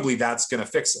presumably that's going to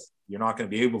fix it. You're not going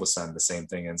to be able to send the same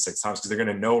thing in 6 times because they're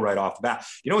going to know right off the bat.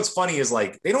 What's funny is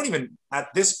like, they don't even at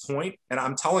this point, and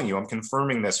I'm telling you, I'm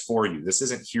confirming this for you. This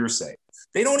isn't hearsay.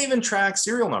 They don't even track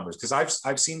serial numbers, because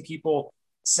I've seen people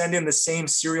send in the same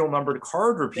serial numbered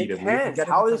card repeatedly.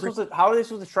 How are they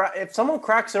supposed to track? If someone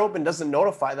cracks it open, doesn't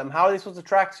notify them, how are they supposed to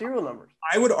track serial numbers?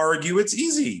 I would argue it's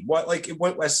easy.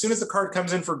 As soon as the card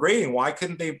comes in for grading, why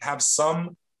couldn't they have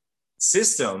some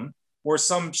system or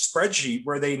some spreadsheet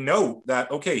where they note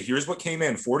that, okay, here's what came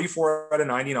in, 44 out of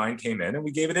 99 came in and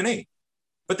we gave it an 8,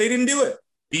 but they didn't do it.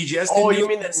 BGS didn't do you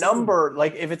mean the number,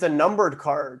 like if it's a numbered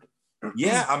card?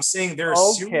 Yeah, I'm saying there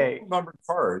are serial numbered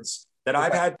cards that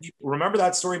I've had people, remember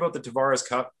that story about the Tavares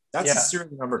Cup? That's a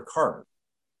serial numbered card.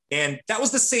 And that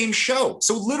was the same show.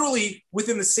 So literally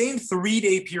within the same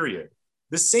 3-day period,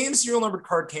 the same serial numbered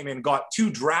card came in, got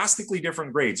 2 drastically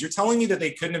different grades. You're telling me that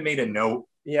they couldn't have made a note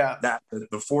that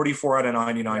the 44 out of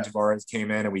 99 Tavares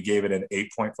came in and we gave it an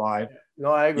 8.5?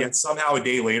 No, I agree. Yet somehow a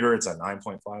day later, it's a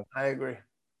 9.5. I agree.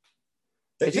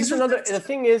 It's just the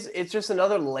thing is, it's just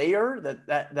another layer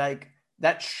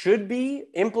that should be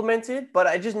implemented, but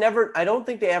I don't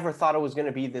think they ever thought it was going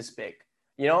to be this big.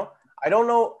 I don't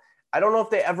know if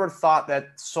they ever thought that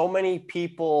so many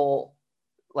people,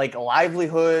 like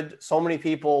livelihood, so many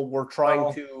people were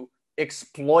trying to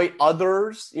exploit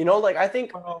others. You know, like I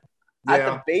think Well, at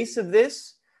the yeah, base of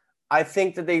this, I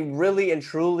think that they really and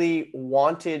truly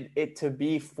wanted it to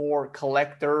be for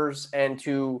collectors and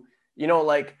to, you know,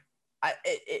 like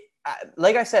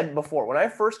like I said before, when I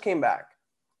first came back,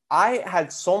 I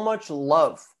had so much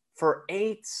love for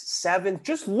eights, sevens,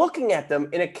 just looking at them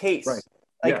in a right. case.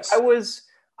 Like Yes.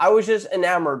 I was just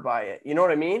enamored by it. You know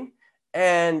what I mean?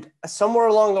 And somewhere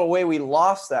along the way, we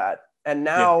lost that, and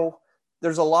Yeah. now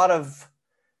there's a lot of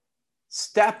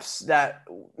steps that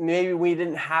maybe we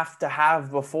didn't have to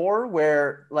have before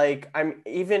where like I'm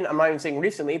not even saying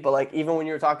recently, but like even when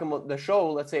you were talking about the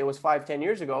show, let's say it was 5-10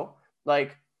 years ago,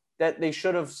 like that they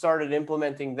should have started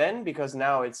implementing then, because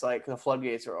now it's like the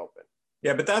floodgates are open.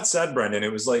 Yeah, but that said, Brendan,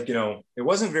 it was like, it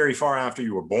wasn't very far after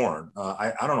you were born.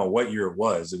 I don't know what year it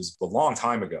was. It was a long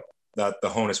time ago that the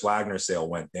Honus Wagner sale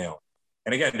went down.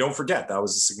 And again, don't forget, that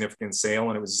was a significant sale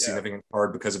and it was a Yeah. significant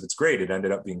card because of its grade. It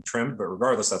ended up being trimmed, but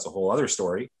regardless, that's a whole other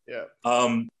story. Yeah.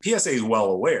 PSA is well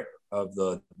aware of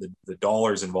the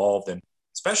dollars involved, and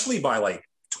especially by like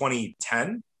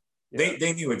 2010, Yeah.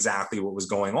 they knew exactly what was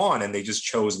going on, and they just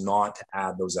chose not to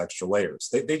add those extra layers.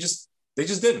 They just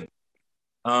didn't.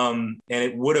 And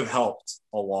it would have helped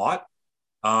a lot.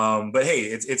 But hey,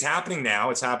 it's happening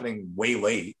now. It's happening way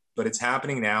late, but it's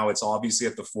happening now. It's obviously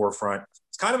at the forefront.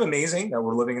 It's kind of amazing that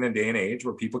we're living in a day and age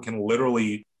where people can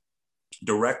literally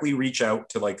directly reach out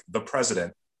to like the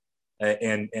president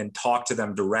and talk to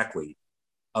them directly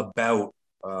about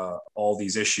all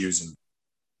these issues and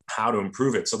how to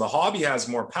improve it. So the hobby has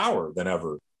more power than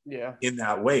ever. Yeah. In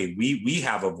that way, we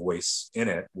have a voice in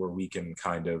it where we can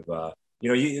kind of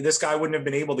this guy wouldn't have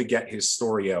been able to get his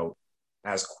story out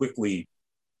as quickly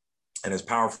and as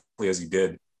powerfully as he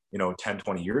did 10,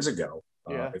 20 years ago,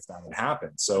 if that had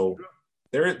happened. So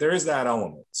there is that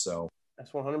element. So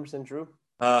That's 100% true.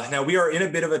 now we are in a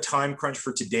bit of a time crunch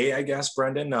for today, I guess,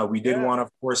 Brendan. We did want to,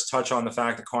 of course, touch on the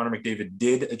fact that Connor McDavid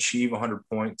did achieve 100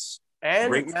 points.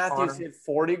 And Great for Matthews Connor. hit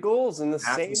 40 goals in the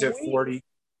Matthews same hit week. 40.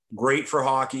 Great for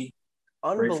hockey.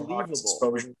 Great for hockey's Unbelievable.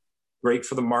 exposure. Great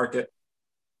for the market.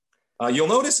 You'll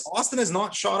notice Austin has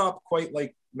not shot up quite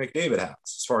like McDavid has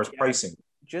as far as pricing.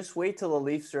 Just wait till the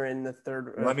Leafs are in the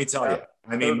third. Let me tell you.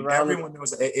 I mean, everyone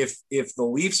knows if the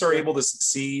Leafs are able to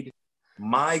succeed,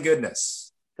 my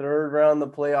goodness. Third round, the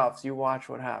playoffs. You watch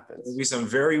what happens. There'll be some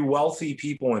very wealthy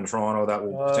people in Toronto that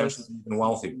will potentially be even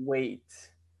wealthy. Wait.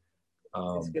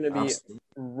 It's going to be absolutely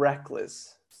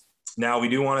reckless. Now, we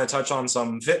do want to touch on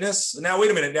some fitness. Now,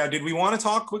 wait a minute. Now, did we want to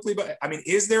talk quickly? But I mean,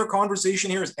 is there a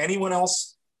conversation here? Is anyone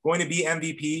else going to be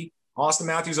MVP? Austin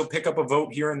Matthews will pick up a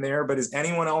vote here and there, but is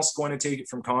anyone else going to take it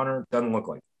from Connor? Doesn't look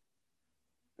like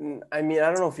it. I mean,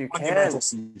 I don't know if you can.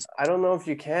 I don't know if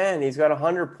you can. He's got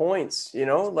 100 points,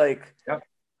 like, yep.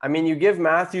 I mean, you give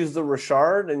Matthews the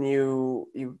Richard and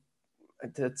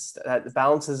that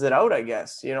balances it out, I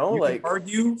guess, You can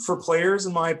argue for players,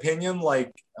 in my opinion,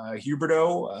 like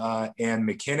Huberdeau and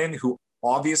McKinnon, who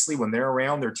obviously when they're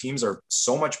around, their teams are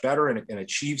so much better and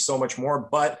achieve so much more,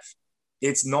 but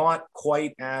it's not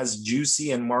quite as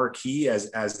juicy and marquee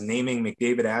as naming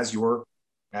McDavid as your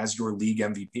league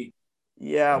MVP.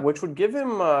 Yeah, which would give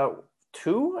him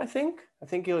 2, I think. I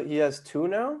think he has 2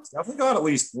 now. He's definitely got at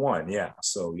least 1, yeah.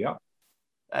 So, yeah.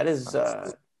 That is,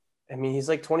 I mean, he's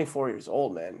like 24 years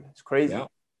old, man. It's crazy. Yeah.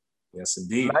 Yes,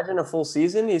 indeed. Imagine a full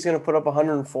season. He's going to put up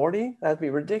 140. That'd be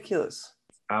ridiculous.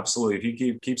 Absolutely. If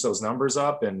he keeps those numbers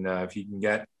up and if he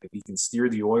can steer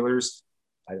the Oilers,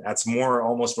 that's more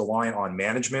almost reliant on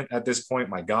management at this point.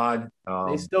 My God.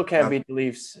 They still can't beat the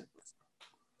Leafs.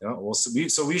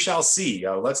 We shall see.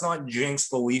 Let's not jinx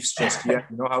the Leafs just yet.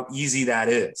 You know how easy that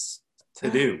is to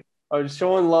do. I'm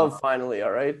showing love finally,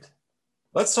 all right?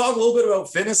 Let's talk a little bit about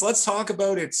fitness. Let's talk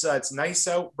about it's nice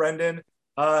out, Brendan.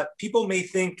 People may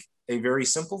think a very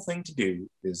simple thing to do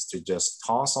is to just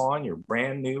toss on your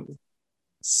brand new,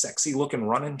 sexy looking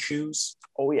running shoes.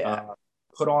 Oh, yeah.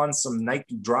 Put on some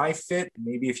Nike Dry Fit.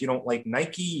 Maybe if you don't like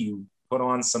Nike, you put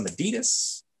on some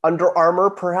Adidas. Under Armour,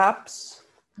 perhaps.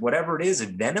 Whatever it is, a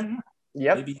Denim.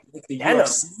 Yep. Maybe you like the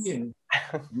UFC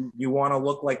and you want to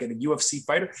look like a UFC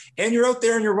fighter. And you're out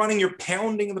there and you're running, you're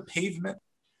pounding the pavement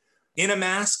in a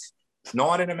mask,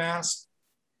 not in a mask.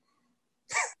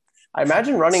 I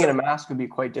imagine running in a mask would be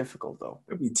quite difficult, though.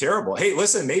 It would be terrible. Hey,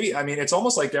 listen, it's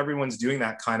almost like everyone's doing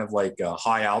that kind of like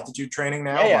high altitude training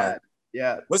now.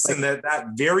 Yeah. Listen, that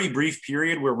very brief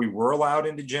period where we were allowed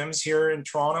into gyms here in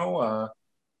Toronto,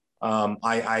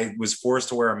 I was forced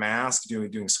to wear a mask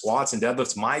doing squats and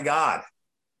deadlifts. My God,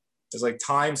 it's like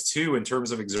 ×2 in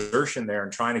terms of exertion there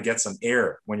and trying to get some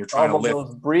air when you're trying to lift.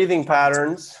 Those breathing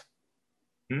patterns.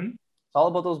 It's all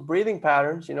about those breathing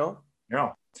patterns,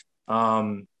 Yeah.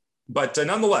 But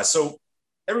nonetheless, so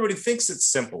everybody thinks it's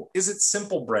simple. Is it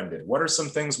simple, Brendan? What are some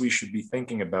things we should be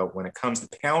thinking about when it comes to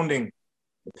pounding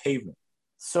the pavement?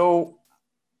 So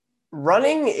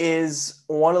running is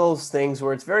one of those things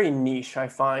where it's very niche, I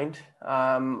find.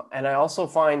 And I also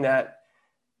find that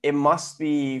it must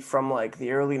be from like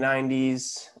the early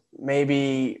 90s,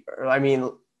 maybe, I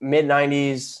mean, mid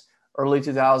 90s, early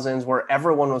 2000s, where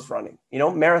everyone was running. You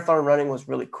know, marathon running was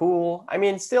really cool. I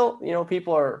mean, still, you know,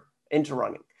 people are into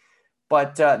running.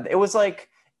 But it was like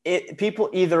people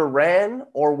either ran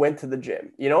or went to the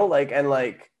gym, you know, like, and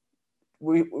like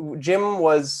gym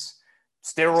was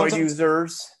steroid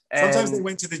users. Sometimes they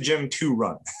went to the gym to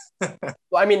run.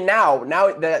 Well, I mean, now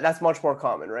that's much more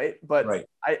common, right? But right.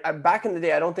 I back in the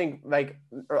day, I don't think like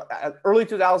early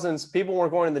 2000s, people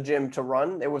weren't going to the gym to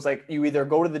run. It was like you either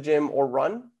go to the gym or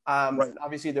run. Right.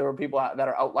 Obviously, there were people that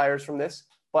are outliers from this,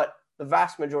 but the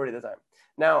vast majority of the time.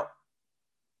 Now,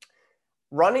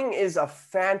 running is a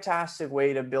fantastic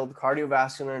way to build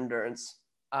cardiovascular endurance.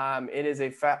 It is a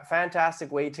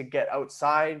fantastic way to get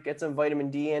outside, get some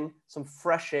vitamin D in, some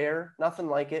fresh air, nothing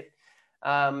like it.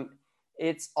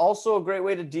 It's also a great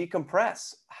way to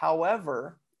decompress.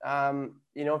 However,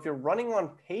 you know, if you're running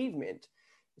on pavement,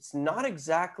 it's not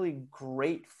exactly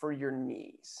great for your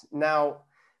knees. Now,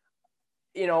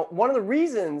 you know, one of the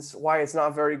reasons why it's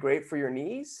not very great for your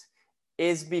knees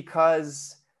is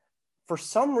because for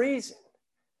some reason,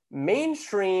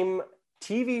 mainstream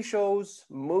TV shows,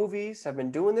 movies have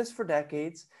been doing this for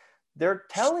decades. They're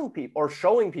telling people, or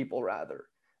showing people rather,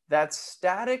 that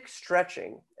static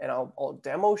stretching, and I'll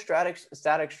demo static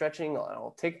stretching, and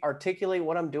I'll articulate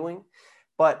what I'm doing,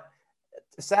 but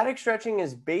static stretching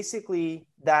is basically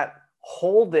that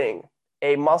holding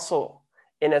a muscle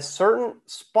in a certain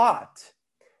spot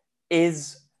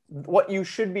is what you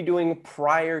should be doing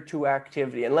prior to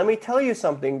activity. And let me tell you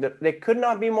something that could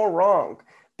not be more wrong,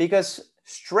 because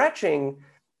stretching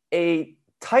a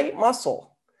tight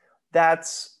muscle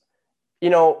that's, you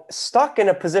know, stuck in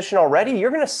a position already,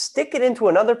 you're going to stick it into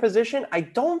another position. I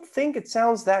don't think it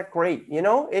sounds that great. You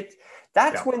know,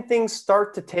 that's when things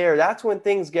start to tear. That's when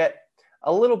things get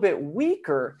a little bit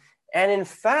weaker. And in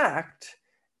fact,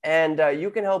 and you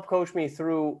can help coach me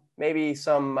through maybe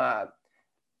some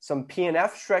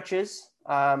PNF stretches.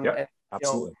 Absolutely.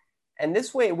 Know, and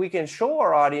this way we can show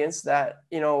our audience that,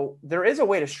 you know, there is a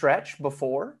way to stretch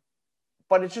before,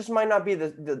 but it just might not be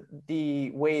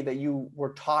the way that you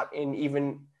were taught in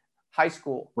even high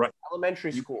school, right,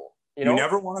 elementary school. You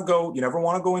never want to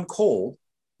go in cold,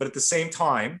 but at the same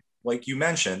time, like you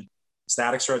mentioned,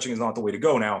 static stretching is not the way to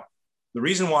go. Now, the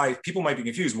reason why people might be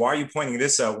confused, why are you pointing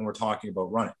this out when we're talking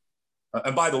about running?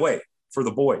 And by the way, for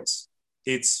the boys,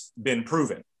 it's been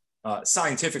proven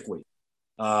scientifically,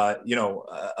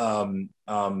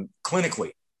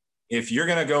 clinically. If you're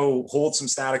going to go hold some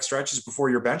static stretches before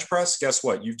your bench press, guess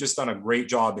what? You've just done a great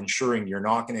job ensuring you're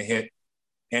not going to hit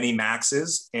any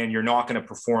maxes and you're not going to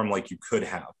perform like you could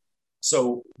have.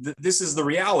 So this is the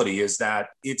reality, is that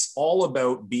it's all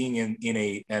about being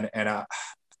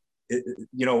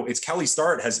it's Kelly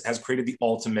Starrett has created the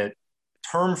ultimate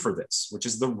term for this, which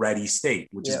is the ready state,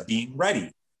 which is being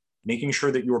ready, making sure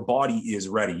that your body is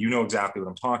ready. You know exactly what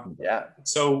I'm talking about. Yeah.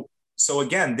 So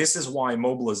again, this is why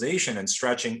mobilization and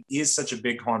stretching is such a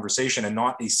big conversation and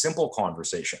not a simple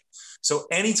conversation. So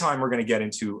anytime we're going to get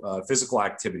into physical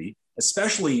activity,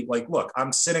 especially like, look,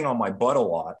 I'm sitting on my butt a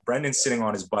lot. Brendan's sitting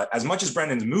on his butt. As much as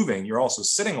Brendan's moving, you're also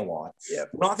sitting a lot. Yep.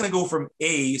 We're not going to go from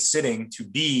A, sitting, to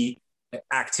B,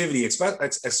 activity,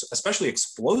 especially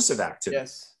explosive activity,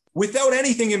 without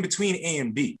anything in between A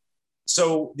and B.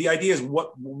 So the idea is,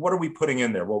 what are we putting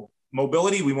in there? Well,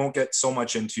 mobility, we won't get so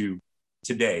much into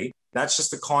today. That's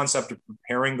just the concept of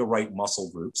preparing the right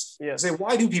muscle groups. Yes. Say,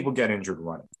 why do people get injured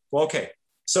running? Well, okay.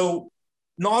 So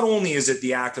not only is it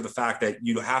the act of the fact that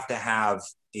you have to have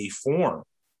a form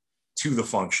to the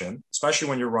function, especially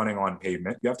when you're running on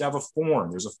pavement, you have to have a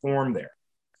form. There's a form there.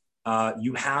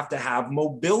 You have to have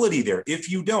mobility there.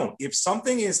 If you don't, if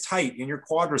something is tight in your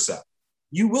quadricep,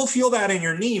 you will feel that in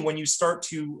your knee when you start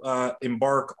to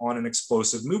embark on an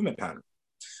explosive movement pattern.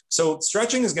 So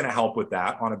stretching is going to help with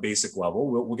that on a basic level.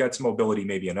 We'll get to mobility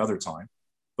maybe another time,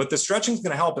 but the stretching is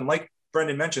going to help. And like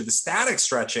Brendan mentioned, the static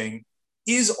stretching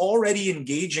is already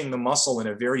engaging the muscle in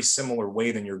a very similar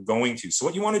way than you're going to. So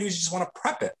what you want to do is you just want to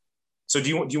prep it. So do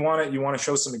you want to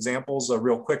show some examples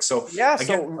real quick? So yeah,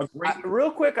 again, real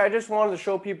quick, I just wanted to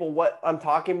show people what I'm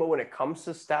talking about when it comes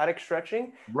to static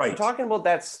stretching. Right. I'm talking about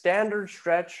that standard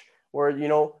stretch where, you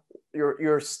know,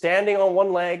 you're standing on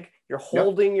one leg, you're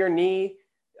holding your knee,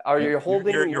 or you're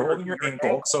holding your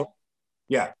ankle. So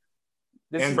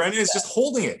and Brendan is just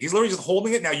holding it. He's literally just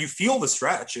holding it. Now you feel the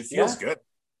stretch. It feels good.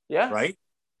 Yeah. right?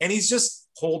 And he's just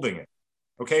holding it.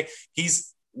 Okay.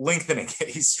 He's lengthening it.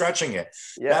 He's stretching it.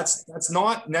 Yeah. That's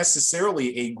not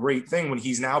necessarily a great thing when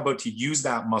he's now about to use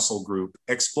that muscle group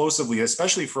explosively,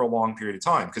 especially for a long period of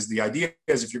time. Because the idea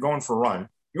is if you're going for a run,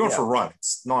 you're going for a run.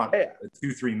 It's not a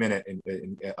 2-3 minute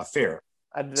affair.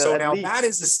 So now that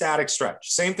is a static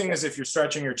stretch. Same thing as if you're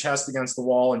stretching your chest against the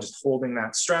wall and just holding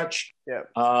that stretch.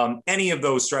 Yeah. Any of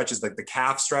those stretches, like the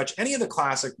calf stretch, any of the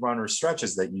classic runner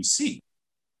stretches that you see.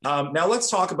 Now let's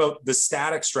talk about the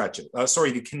static stretch. A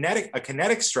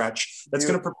kinetic stretch that's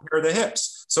going to prepare the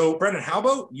hips. So Brendan, how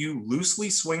about you loosely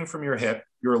swing from your hip,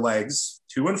 your legs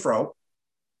to and fro.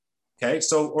 Okay.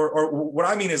 So, or what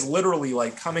I mean is literally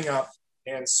like coming up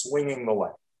and swinging the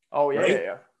leg. Oh yeah. Right?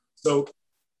 Yeah.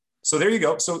 So there you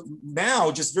go. So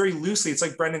now just very loosely, it's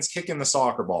like Brendan's kicking the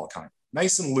soccer ball, kind of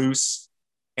nice and loose.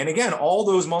 And again, all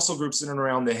those muscle groups in and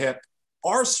around the hip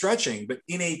are stretching, but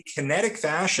in a kinetic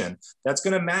fashion that's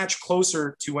going to match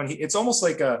closer to when it's almost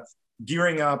like a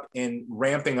gearing up and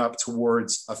ramping up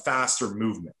towards a faster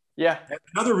movement. Yeah. And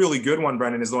another really good one,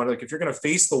 Brendan, is the one like if you're going to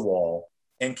face the wall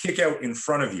and kick out in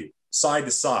front of you, side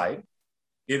to side,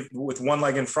 with one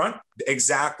leg in front.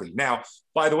 Exactly. Now,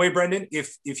 by the way, Brendan,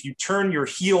 if you turn your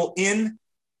heel in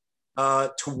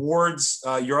towards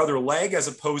your other leg as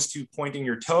opposed to pointing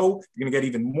your toe, you're going to get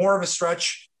even more of a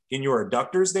stretch in your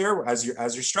adductors there as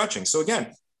you're stretching. So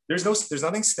again, there's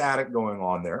nothing static going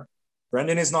on there.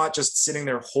 Brendan is not just sitting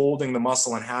there holding the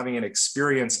muscle and having it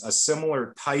experience a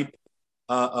similar type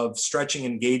of stretching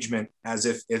engagement as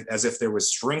if there was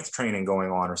strength training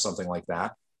going on or something like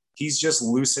that. He's just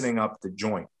loosening up the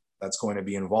joint that's going to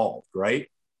be involved, right?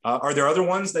 Are there other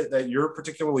ones that you're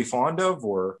particularly fond of,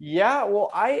 or? Yeah,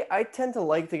 well, I tend to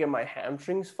like to get my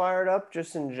hamstrings fired up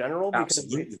just in general.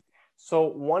 Absolutely. So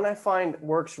one I find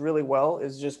works really well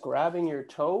is just grabbing your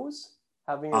toes,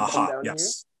 having your thumb down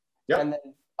here, and then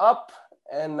up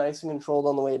and nice and controlled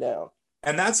on the way down.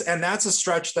 And that's a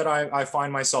stretch that I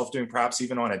find myself doing perhaps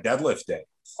even on a deadlift day.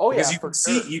 Oh, because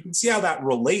yeah, you can see how that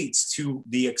relates to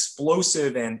the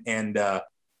explosive and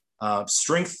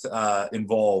strength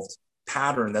involved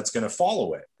pattern that's going to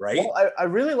follow it, right? Well, I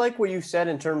really like what you said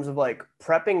in terms of like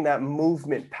prepping that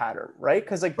movement pattern, right?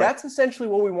 Because like that's essentially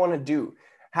what we want to do.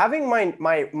 Having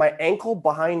my ankle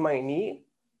behind my knee,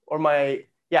 or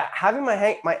having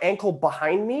my ankle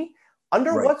behind me.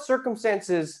 Under what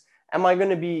circumstances am I going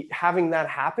to be having that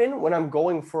happen when I'm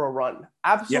going for a run?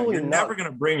 Absolutely you're none. Never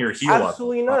going to bring your heel up.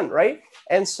 Absolutely none, right?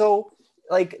 And so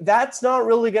like that's not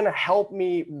really going to help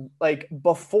me like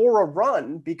before a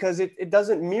run because it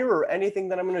doesn't mirror anything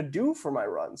that I'm going to do for my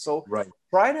run. So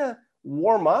try to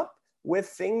warm up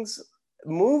with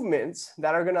movements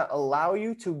that are going to allow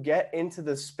you to get into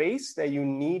the space that you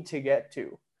need to get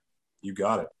to. You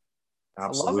got it.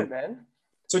 Absolutely. I love it, man.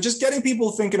 So just getting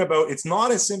people thinking about it's not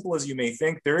as simple as you may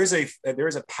think. There is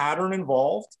a pattern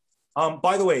involved.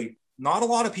 By the way, not a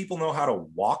lot of people know how to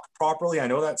walk properly. I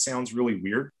know that sounds really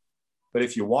weird, but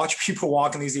if you watch people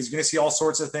walking these days, you're going to see all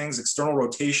sorts of things, external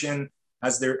rotation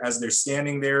as they're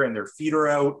standing there and their feet are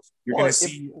out. You're going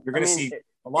to see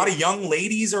a lot of young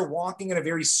ladies are walking in a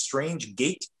very strange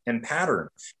gait and pattern.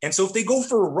 And so if they go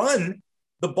for a run,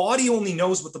 the body only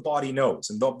knows what the body knows,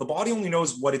 and the body only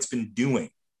knows what it's been doing.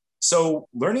 So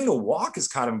learning to walk is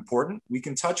kind of important. We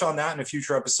can touch on that in a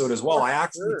future episode as well. I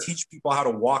actually teach people how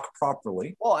to walk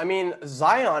properly. Well, I mean,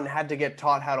 Zion had to get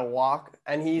taught how to walk,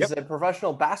 and he's a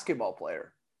professional basketball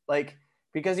player. Like,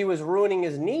 because he was ruining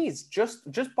his knees just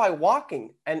by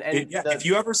walking. If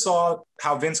you ever saw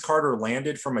how Vince Carter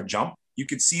landed from a jump, you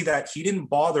could see that he didn't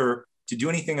bother to do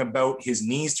anything about his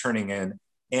knees turning in,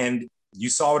 and you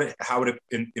saw how it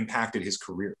impacted his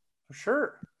career. For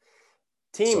sure.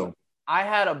 Team, I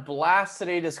had a blast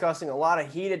today discussing a lot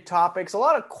of heated topics, a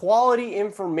lot of quality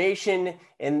information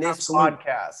in this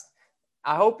podcast.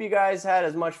 I hope you guys had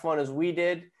as much fun as we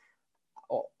did.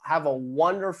 Have a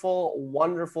wonderful,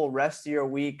 wonderful rest of your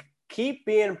week. Keep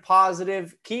being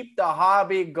positive, keep the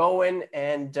hobby going,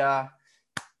 and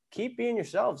keep being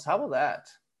yourselves. How about that?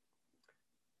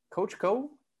 Coach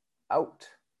Co, out.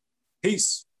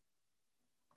 Peace.